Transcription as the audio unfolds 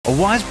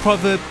wise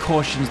proverb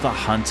cautions the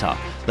hunter,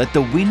 let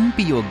the wind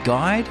be your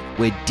guide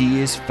where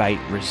deer's fate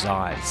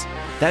resides.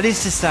 That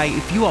is to say,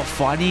 if you are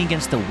fighting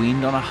against the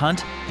wind on a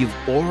hunt, you've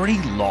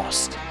already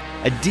lost.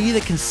 A deer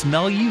that can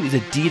smell you is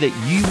a deer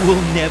that you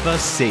will never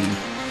see.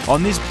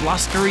 On this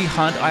blustery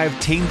hunt, I have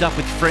teamed up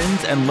with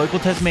friends and local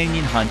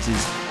Tasmanian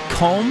hunters,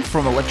 Colm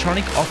from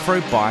Electronic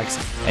Off-Road Bikes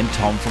and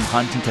Tom from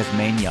Hunting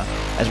Tasmania,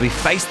 as we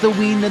face the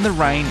wind and the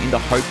rain in the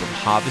hope of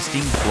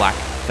harvesting black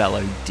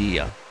fallow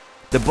deer.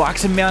 The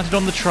bikes are mounted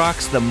on the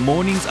trucks, the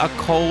mornings are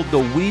cold, the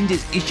wind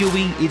is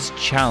issuing its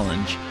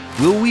challenge.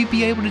 Will we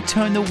be able to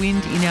turn the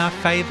wind in our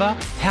favour?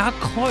 How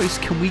close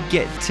can we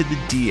get to the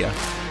deer?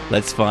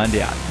 Let's find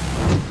out.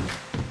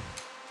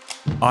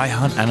 I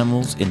hunt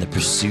animals in the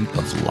pursuit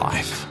of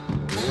life.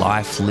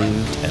 Life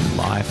lived and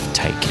life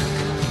taken.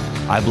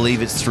 I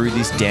believe it's through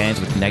this dance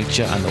with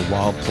nature and the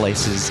wild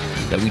places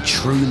that we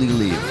truly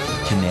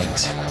live,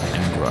 connect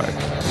and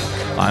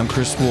grow. I'm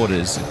Chris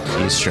Waters,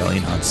 the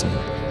Australian Huntsman,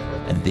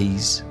 and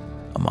these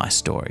are my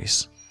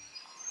stories.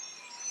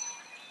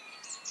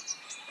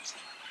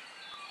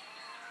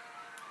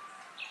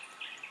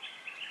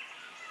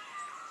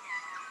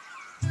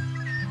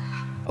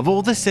 Of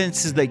all the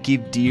senses that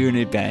give deer an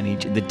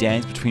advantage in the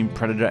dance between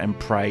predator and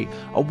prey,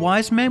 a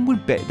wise man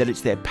would bet that it's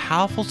their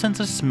powerful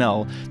sense of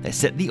smell that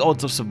set the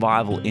odds of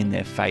survival in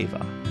their favour.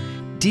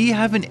 Deer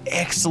have an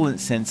excellent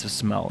sense of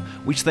smell,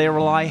 which they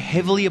rely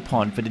heavily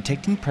upon for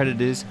detecting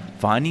predators,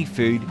 finding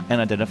food,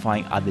 and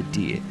identifying other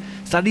deer.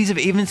 Studies have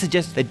even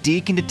suggested that deer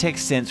can detect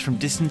scents from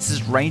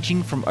distances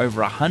ranging from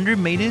over 100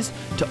 metres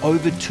to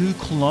over 2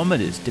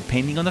 kilometres,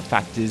 depending on the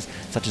factors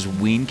such as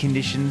wind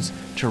conditions,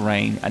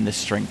 terrain, and the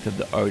strength of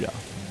the odour.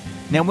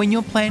 Now, when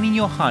you're planning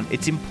your hunt,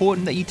 it's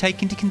important that you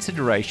take into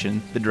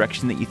consideration the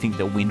direction that you think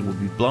the wind will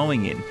be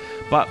blowing in.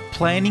 But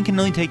planning can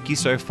only take you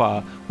so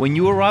far. When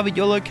you arrive at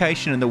your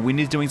location and the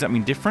wind is doing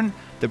something different,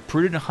 the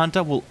prudent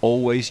hunter will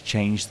always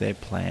change their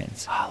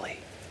plans. Harley,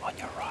 on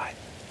your right,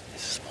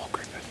 there's a small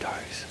group of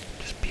does,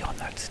 just beyond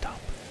that stump.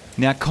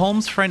 Now,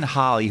 Colm's friend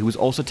Harley, who was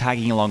also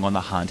tagging along on the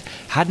hunt,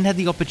 hadn't had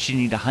the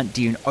opportunity to hunt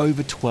deer in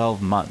over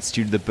 12 months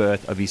due to the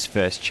birth of his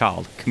first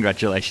child.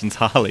 Congratulations,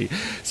 Harley.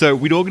 So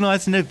we'd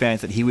organised in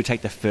advance that he would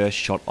take the first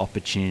shot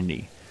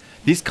opportunity.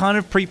 This kind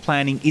of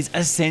pre-planning is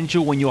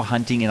essential when you're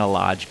hunting in a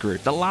large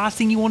group. The last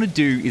thing you want to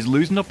do is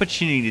lose an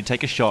opportunity to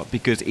take a shot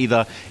because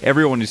either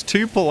everyone is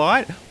too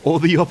polite or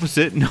the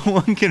opposite, no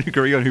one can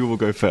agree on who will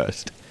go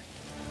first.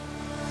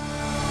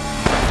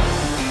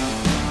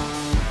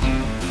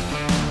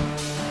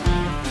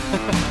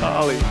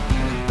 Harley,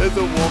 there's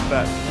a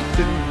wombat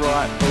sitting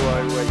right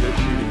below where you're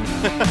shooting.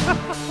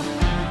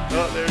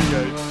 Oh, there he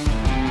goes.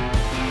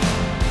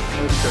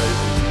 That's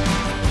crazy.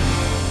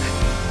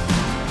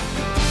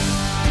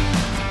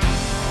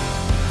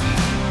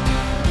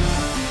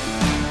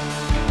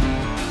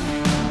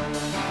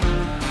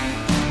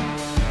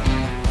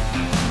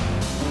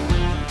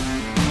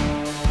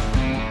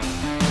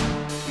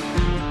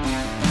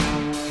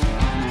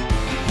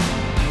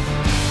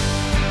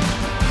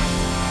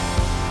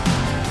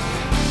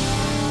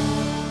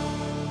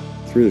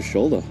 Through the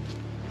shoulder.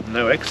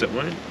 No exit,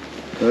 mate.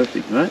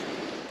 Perfect, mate.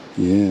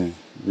 Yeah,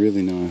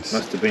 really nice.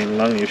 Must have been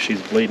lung if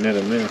she's bleeding out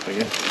her mouth, I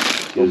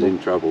guess. She was in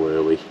trouble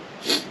early.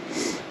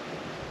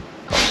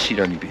 Oh, she'd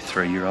only be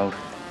 3-year-old.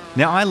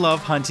 Now, I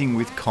love hunting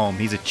with Colm.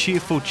 He's a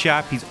cheerful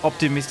chap, he's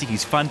optimistic,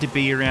 he's fun to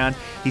be around,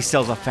 he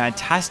sells a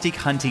fantastic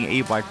hunting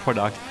e-bike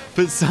product,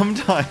 but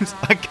sometimes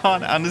I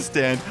can't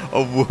understand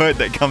a word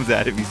that comes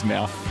out of his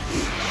mouth.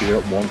 She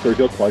got one for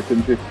her twice,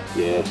 didn't she?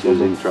 Yeah, she was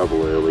in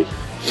trouble early.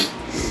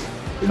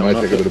 You might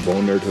take a bit of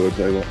bone there too, I'd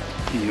say. What?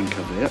 You can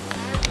cover that.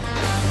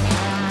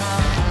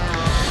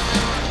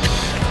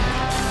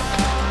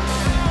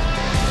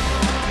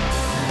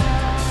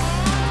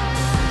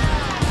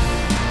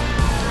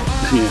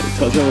 Yeah, it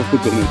does have a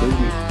foot on it,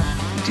 doesn't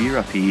it? Deer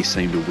up here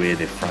seem to wear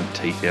their front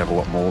teeth out a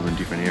lot more than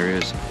different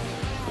areas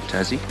of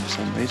Tassie for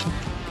some reason.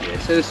 Yeah,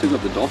 so they've still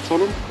got the dots on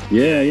them?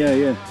 Yeah.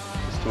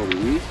 It's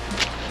totally weird.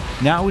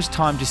 Now it was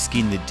time to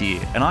skin the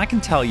deer, and I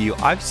can tell you,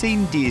 I've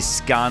seen deer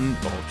skinned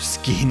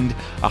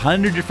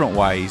 100 different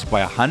ways by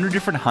 100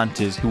 different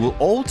hunters who will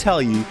all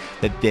tell you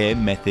that their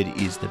method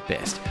is the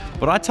best.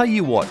 But I tell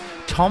you what,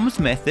 Tom's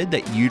method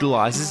that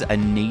utilizes a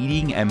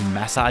kneading and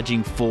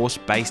massaging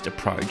force-based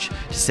approach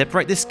to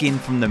separate the skin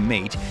from the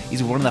meat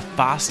is one of the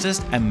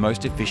fastest and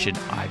most efficient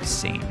I've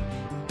seen.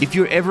 If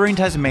you're ever in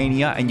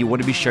Tasmania and you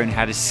want to be shown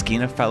how to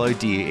skin a fallow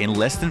deer in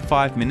less than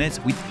 5 minutes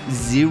with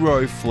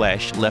zero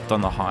flesh left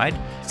on the hide,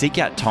 seek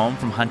out Tom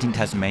from Hunting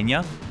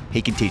Tasmania.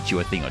 He can teach you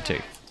a thing or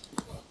two.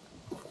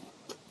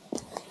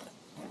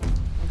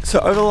 So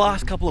over the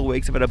last couple of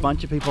weeks, I've had a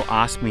bunch of people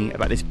ask me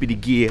about this bit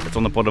of gear that's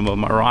on the bottom of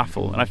my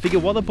rifle. And I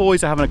figured while the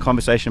boys are having a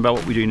conversation about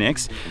what we do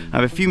next, I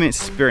have a few minutes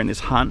to spare in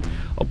this hunt,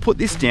 I'll put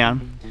this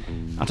down.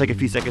 I'll take a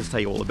few seconds to tell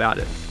you all about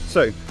it.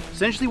 So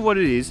essentially what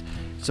it is,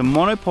 it's a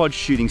monopod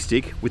shooting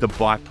stick with a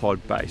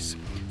bipod base.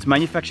 It's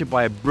manufactured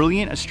by a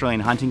brilliant Australian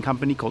hunting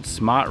company called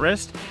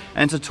SmartRest,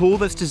 and it's a tool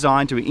that's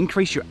designed to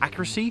increase your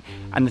accuracy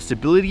and the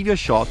stability of your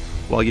shot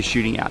while you're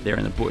shooting out there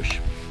in the bush.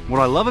 What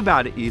I love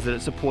about it is that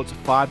it supports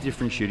 5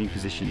 different shooting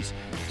positions.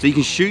 So you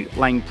can shoot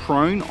laying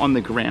prone on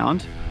the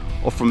ground,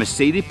 or from a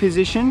seated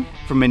position,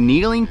 from a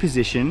kneeling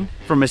position,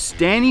 from a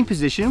standing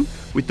position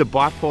with the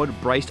bipod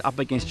braced up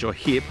against your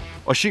hip,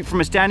 or shoot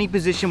from a standing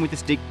position with the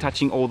stick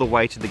touching all the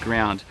way to the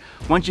ground.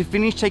 Once you've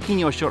finished taking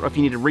your shot, or if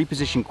you need to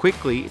reposition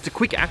quickly, it's a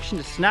quick action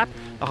to snap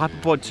the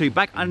Hyperpod 2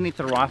 back underneath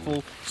the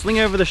rifle, sling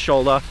over the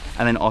shoulder,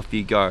 and then off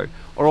you go.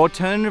 Or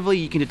alternatively,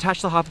 you can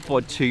detach the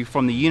Hyperpod 2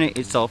 from the unit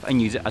itself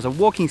and use it as a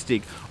walking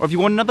stick. Or if you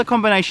want another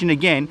combination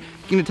again,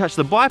 you can detach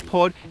the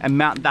bipod and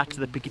mount that to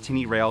the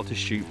Picatinny rail to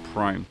shoot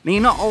prone. Now,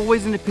 you're not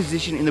always in a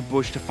position in the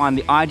bush to find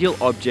the ideal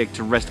object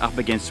to rest up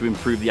against to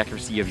improve the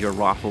accuracy of your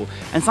rifle,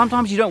 and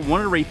sometimes you don't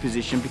want to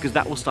reposition because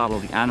that will startle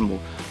the animal.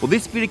 Well,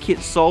 this bit of kit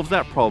solves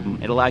that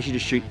problem. It allows you to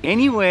shoot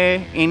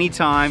anywhere,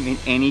 anytime, in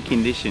any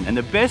condition. And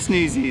the best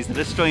news is that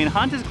Australian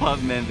Hunters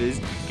Club members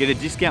get a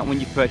discount when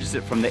you purchase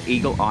it from the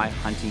Eagle Eye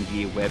Hunting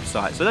Gear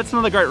website. So that's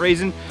another great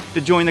reason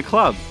to join the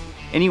club.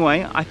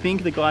 Anyway, I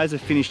think the guys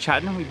have finished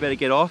chatting. We better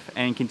get off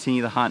and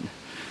continue the hunt.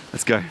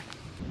 Let's go.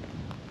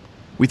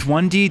 With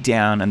one deer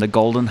down and the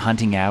golden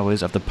hunting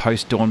hours of the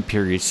post-dawn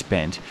period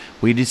spent,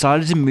 we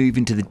decided to move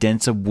into the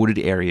denser wooded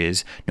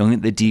areas, knowing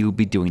that the deer would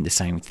be doing the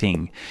same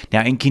thing.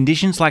 Now, in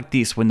conditions like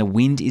this, when the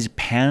wind is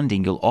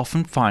pounding, you'll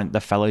often find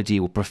the fallow deer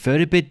will prefer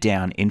to bed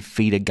down in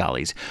feeder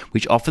gullies,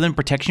 which offer them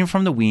protection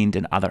from the wind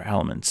and other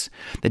elements.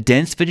 The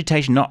dense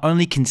vegetation not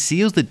only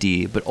conceals the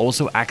deer, but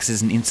also acts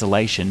as an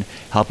insulation,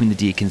 helping the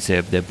deer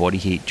conserve their body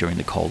heat during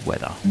the cold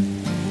weather.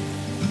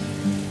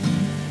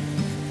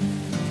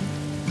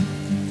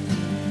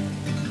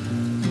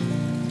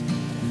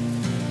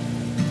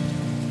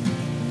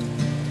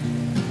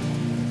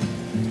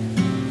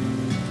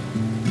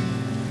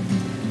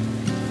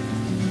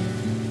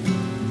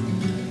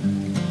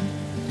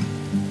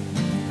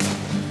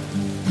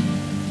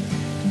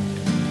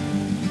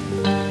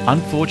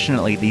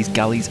 Unfortunately, these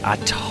gullies are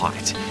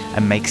tight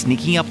and make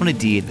sneaking up on a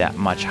deer that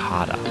much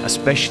harder,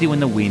 especially when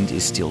the wind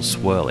is still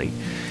swirly.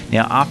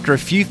 Now, after a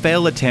few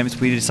failed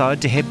attempts, we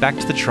decided to head back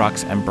to the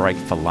trucks and break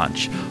for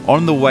lunch.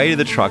 On the way to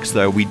the trucks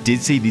though, we did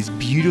see this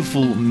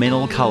beautiful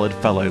metal-coloured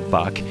fallow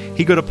buck.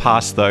 He got a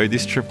pass though.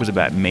 This trip was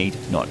about meat,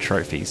 not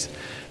trophies.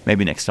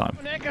 Maybe next time.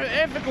 I'm an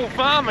ethical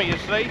farmer, you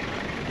see.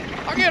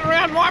 I get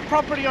around my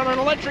property on an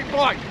electric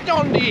bike,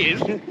 John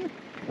Deere's.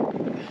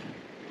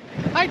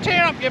 They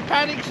tear up your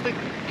paddocks, the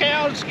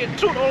cows get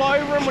toot all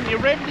over them when you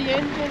rev the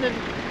engine, and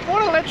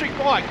what electric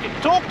bike? You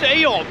talk to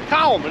Eeyore,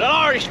 Colm, an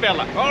Irish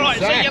fella. All right,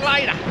 see you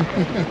later.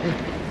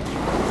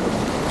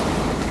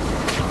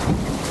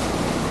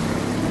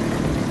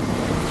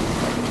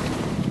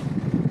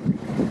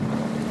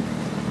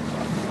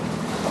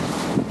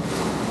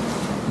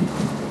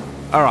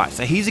 Alright,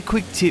 so here's a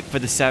quick tip for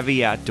the savvy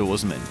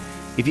outdoorsman.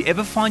 If you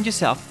ever find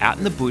yourself out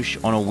in the bush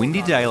on a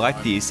windy day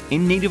like this,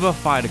 in need of a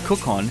fire to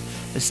cook on,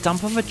 the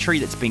stump of a tree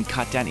that's been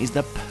cut down is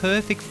the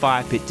perfect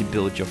fire pit to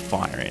build your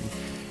fire in.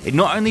 It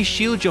not only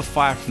shields your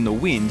fire from the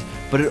wind,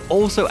 but it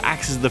also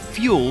acts as the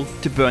fuel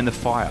to burn the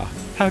fire.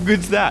 How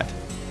good's that?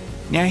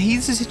 Now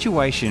here's a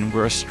situation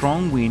where a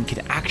strong wind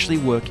can actually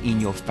work in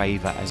your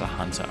favour as a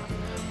hunter.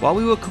 While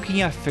we were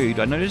cooking our food,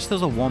 I noticed there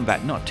was a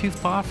wombat not too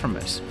far from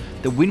us.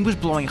 The wind was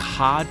blowing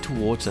hard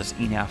towards us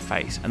in our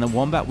face, and the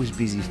wombat was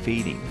busy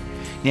feeding.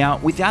 Now,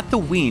 without the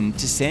wind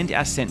to send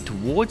our scent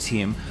towards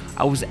him,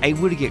 I was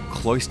able to get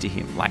close to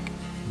him, like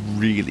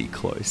really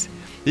close.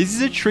 This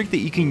is a trick that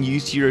you can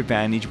use to your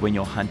advantage when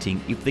you're hunting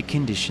if the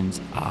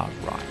conditions are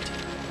right.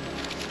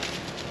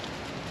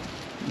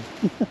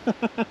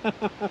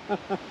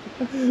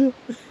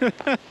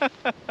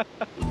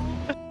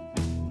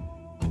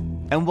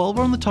 And while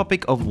we're on the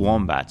topic of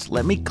wombats,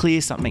 let me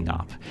clear something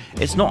up.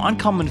 It's not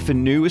uncommon for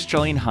new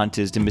Australian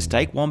hunters to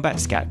mistake wombat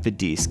scat for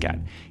deer scat.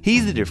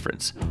 Here's the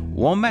difference.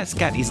 Wombat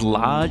scat is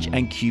large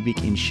and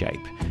cubic in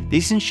shape.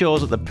 This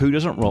ensures that the poo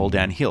doesn't roll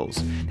down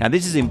hills. Now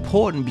this is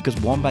important because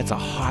wombats are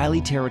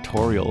highly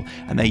territorial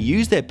and they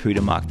use their poo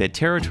to mark their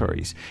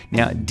territories.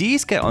 Now deer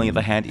scat on the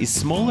other hand is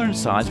smaller in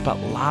size but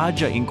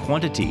larger in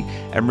quantity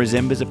and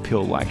resembles a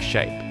pill-like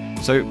shape.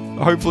 So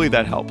hopefully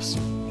that helps.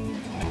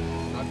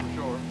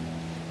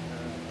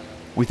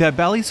 With our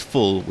bellies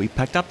full, we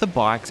packed up the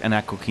bikes and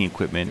our cooking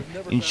equipment,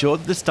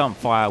 ensured that the stump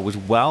fire was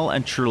well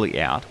and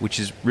truly out, which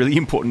is really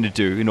important to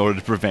do in order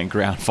to prevent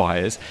ground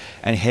fires,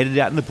 and headed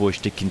out in the bush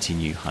to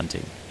continue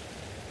hunting.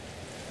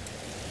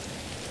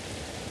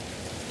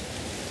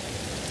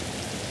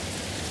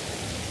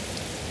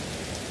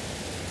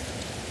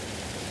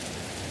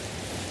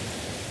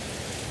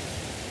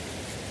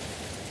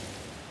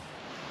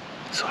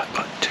 So I've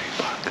got 2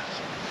 bucks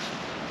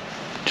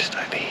just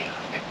over here,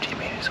 50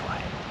 metres away.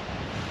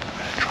 I'm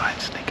going to try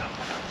and sneak up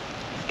on them,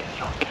 get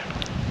it on camera.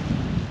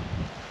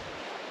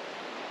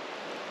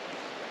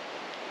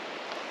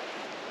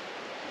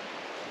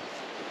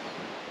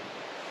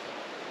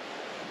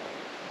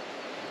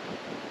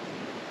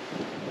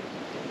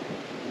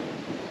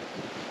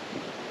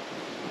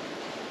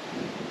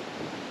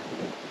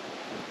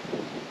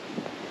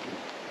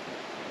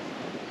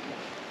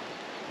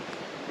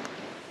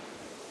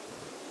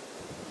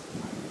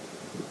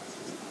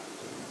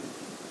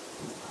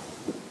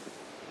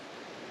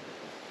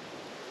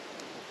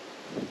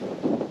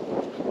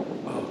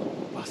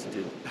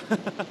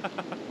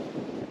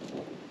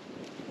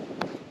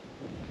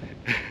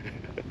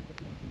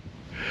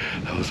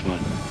 That was fun.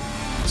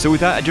 So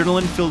with that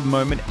adrenaline-filled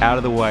moment out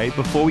of the way,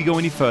 before we go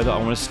any further, I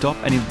want to stop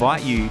and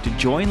invite you to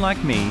join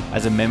like me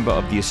as a member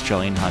of the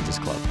Australian Hunters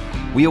Club.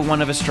 We are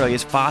one of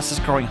Australia's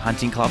fastest growing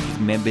hunting clubs with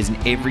members in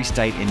every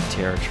state and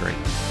territory.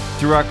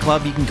 Through our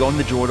club, you can go on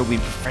the draw to win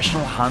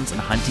professional hunts and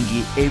hunting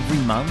gear every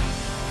month,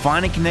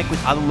 find and connect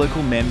with other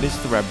local members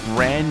through our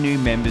brand new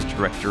members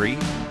directory,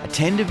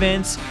 attend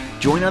events,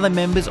 join other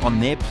members on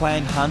their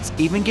planned hunts,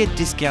 even get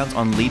discounts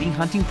on leading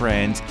hunting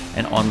brands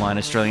and online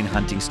Australian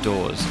hunting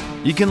stores.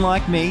 You can,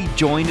 like me,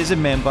 join as a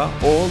member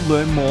or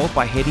learn more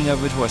by heading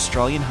over to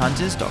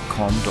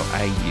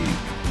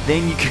australianhunters.com.au.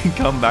 Then you can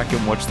come back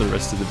and watch the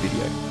rest of the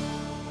video.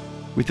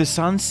 With the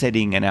sun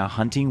setting and our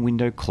hunting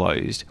window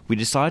closed, we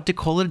decided to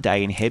call it a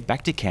day and head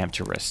back to camp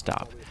to rest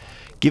up.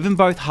 Given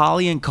both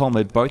Harley and Colm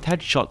had both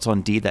had shots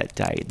on deer that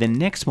day, the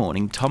next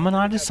morning Tom and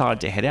I decided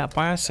to head out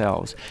by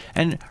ourselves,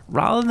 and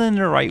rather than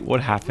narrate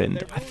what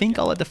happened, I think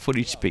I'll let the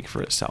footage speak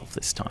for itself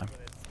this time.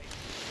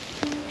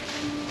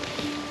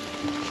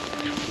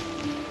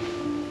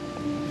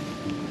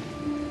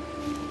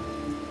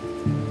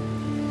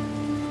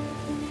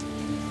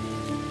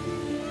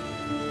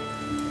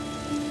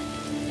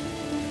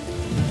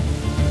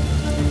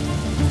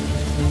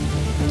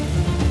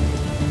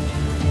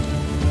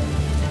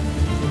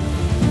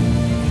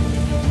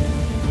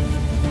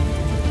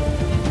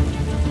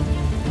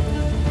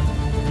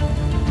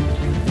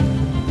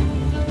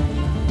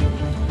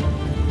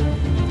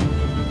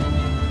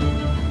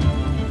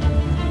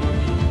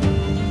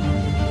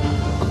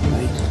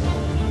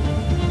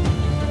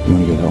 You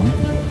want to get home?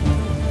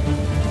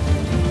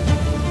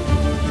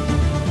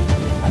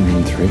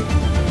 103.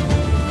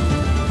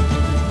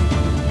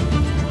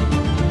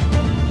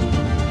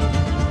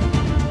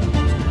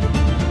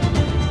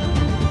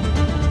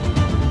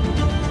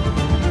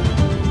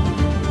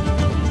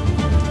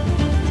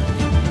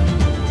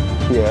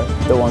 Yeah,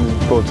 the one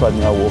broadside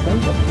now walking.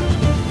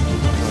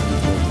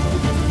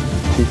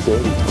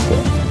 230.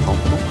 Yeah.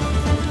 Confident.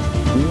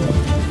 Yeah.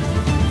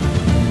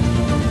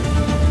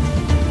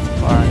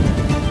 Alright.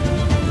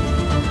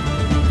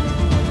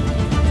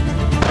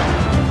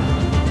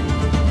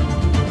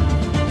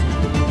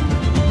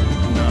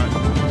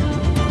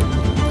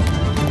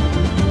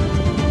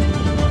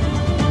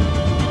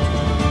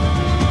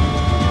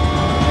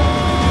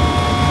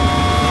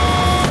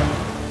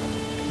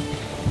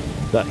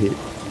 That hit.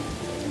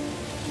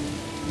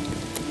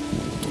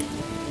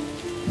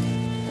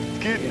 It's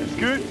good, it's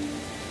good.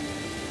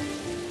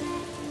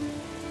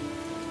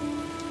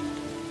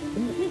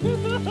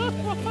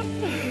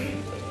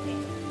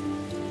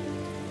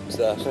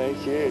 So,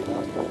 thank you.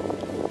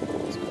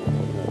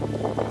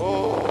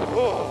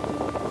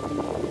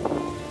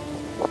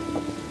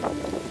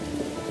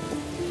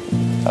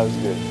 That was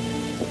good.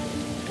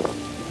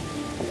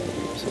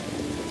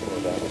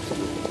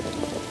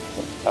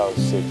 That was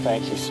sick.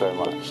 Thank you so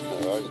much.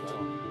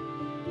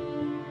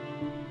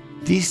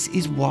 This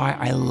is why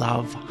I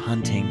love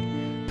hunting.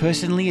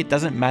 Personally, it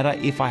doesn't matter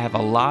if I have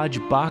a large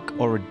buck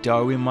or a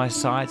doe in my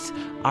sights,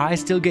 I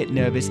still get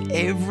nervous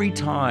every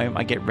time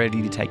I get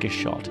ready to take a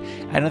shot,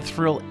 and a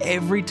thrill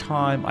every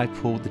time I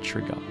pull the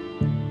trigger.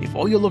 If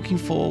all you're looking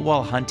for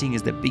while hunting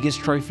is the biggest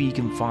trophy you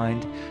can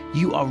find,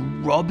 you are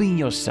robbing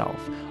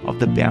yourself of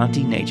the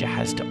bounty nature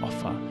has to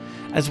offer,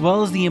 as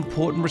well as the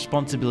important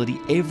responsibility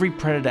every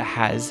predator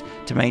has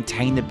to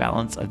maintain the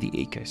balance of the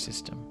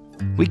ecosystem.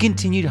 We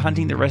continued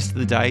hunting the rest of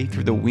the day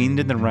through the wind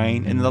and the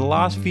rain, and in the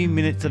last few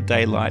minutes of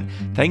daylight,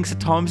 thanks to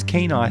Tom's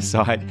keen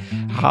eyesight,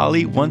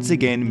 Harley once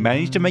again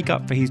managed to make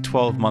up for his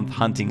 12-month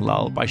hunting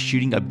lull by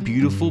shooting a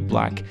beautiful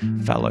black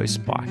fallow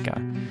spiker.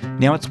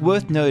 Now, it's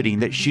worth noting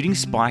that shooting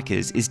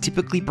spikers is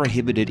typically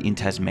prohibited in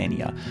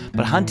Tasmania,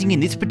 but hunting in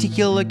this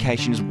particular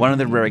location is one of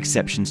the rare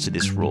exceptions to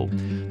this rule.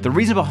 The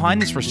reason behind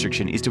this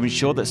restriction is to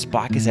ensure that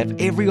spikers have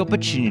every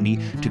opportunity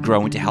to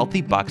grow into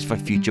healthy bucks for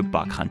future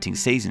buck hunting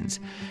seasons.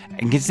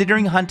 And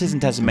considering hunters in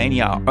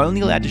Tasmania are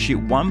only allowed to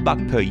shoot one buck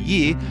per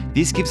year,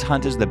 this gives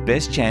hunters the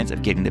best chance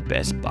of getting the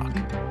best buck.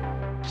 Look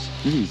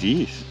at his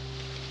ears.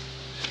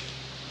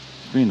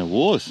 He's been in the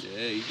wars.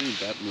 Yeah, he's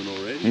been battling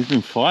already. He's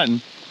been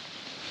fighting.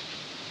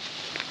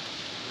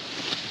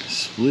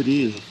 Split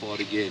ear. He'll fight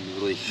again,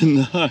 will he?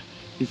 No,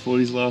 he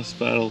fought his last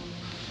battle.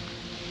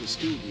 He's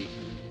still here.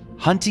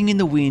 Hunting in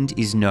the wind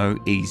is no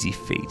easy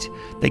feat.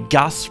 The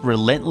gusts,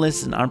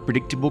 relentless and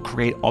unpredictable,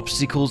 create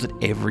obstacles at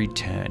every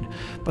turn,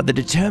 but the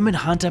determined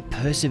hunter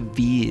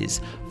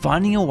perseveres,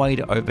 finding a way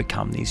to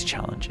overcome these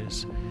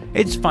challenges.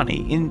 It's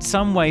funny, in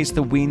some ways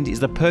the wind is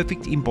the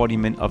perfect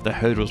embodiment of the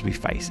hurdles we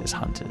face as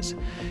hunters.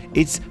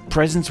 Its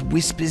presence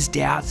whispers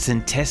doubts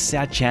and tests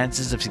our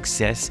chances of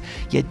success,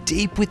 yet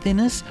deep within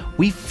us,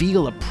 we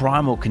feel a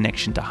primal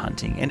connection to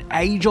hunting, an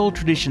age-old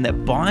tradition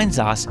that binds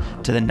us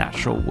to the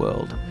natural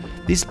world.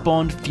 This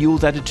bond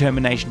fuels our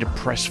determination to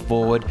press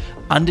forward,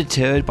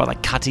 undeterred by the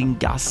cutting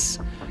gusts.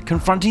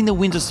 Confronting the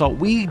wind's assault,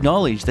 we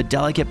acknowledge the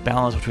delicate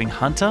balance between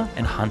hunter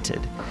and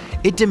hunted.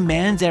 It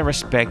demands our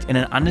respect and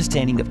an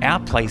understanding of our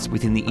place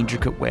within the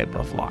intricate web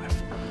of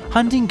life.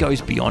 Hunting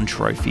goes beyond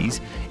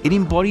trophies. It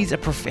embodies a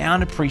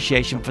profound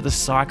appreciation for the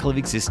cycle of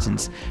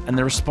existence and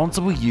the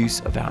responsible use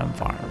of our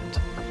environment.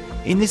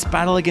 In this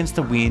battle against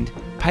the wind,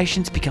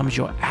 patience becomes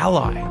your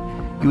ally.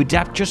 You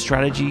adapt your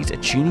strategies,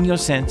 attuning your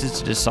senses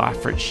to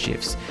decipher its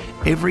shifts.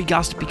 Every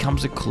gust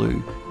becomes a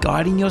clue,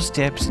 guiding your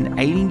steps and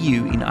aiding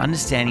you in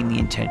understanding the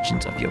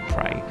intentions of your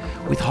prey.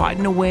 With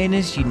heightened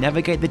awareness, you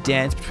navigate the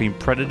dance between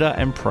predator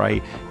and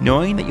prey,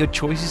 knowing that your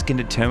choices can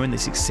determine the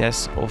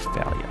success or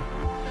failure.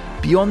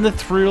 Beyond the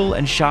thrill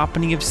and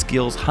sharpening of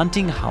skills,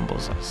 hunting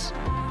humbles us.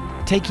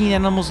 Taking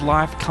an animal's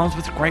life comes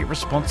with great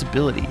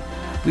responsibility.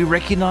 We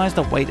recognize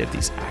the weight of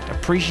this act,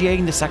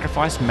 appreciating the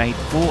sacrifice made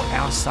for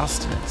our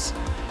sustenance.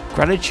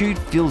 Gratitude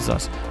fills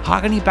us,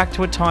 harkening back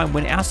to a time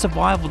when our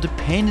survival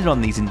depended on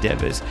these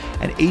endeavours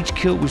and each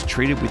kill was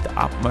treated with the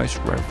utmost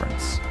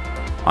reverence.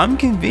 I'm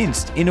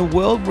convinced, in a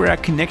world where our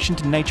connection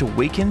to nature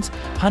weakens,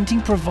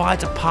 hunting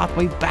provides a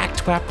pathway back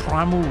to our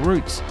primal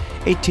roots.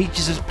 It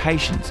teaches us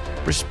patience,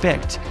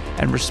 respect,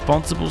 and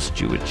responsible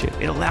stewardship.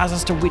 It allows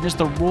us to witness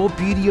the raw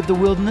beauty of the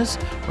wilderness,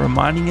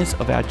 reminding us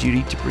of our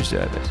duty to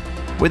preserve it.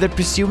 Whether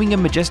pursuing a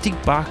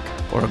majestic buck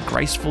or a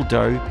graceful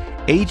doe,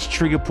 each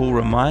trigger pull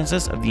reminds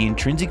us of the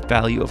intrinsic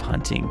value of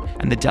hunting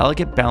and the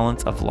delicate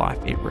balance of life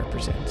it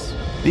represents.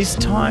 This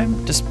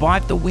time,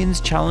 despite the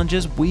wind's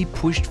challenges, we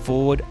pushed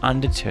forward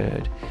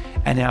undeterred,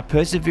 and our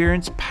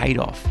perseverance paid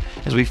off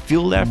as we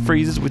filled our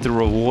freezers with the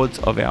rewards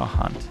of our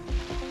hunt.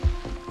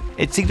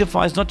 It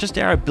signifies not just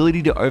our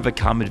ability to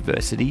overcome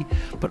adversity,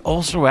 but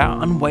also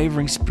our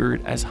unwavering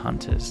spirit as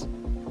hunters.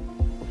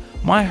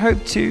 My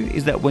hope too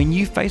is that when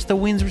you face the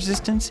wind's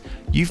resistance,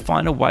 you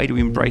find a way to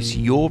embrace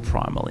your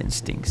primal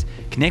instincts,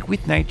 connect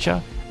with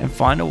nature, and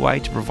find a way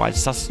to provide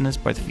sustenance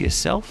both for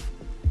yourself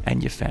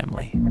and your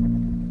family.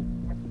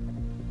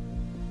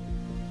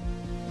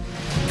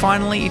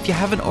 Finally, if you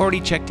haven't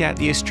already checked out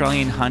the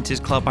Australian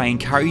Hunters Club, I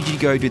encourage you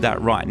to go do that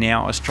right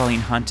now,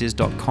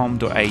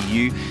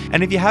 australianhunters.com.au.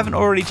 And if you haven't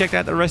already checked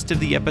out the rest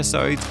of the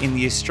episodes in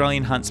the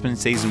Australian Huntsman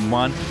Season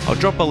 1, I'll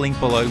drop a link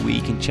below where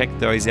you can check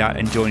those out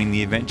and join in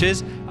the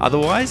adventures.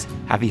 Otherwise,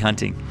 happy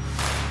hunting.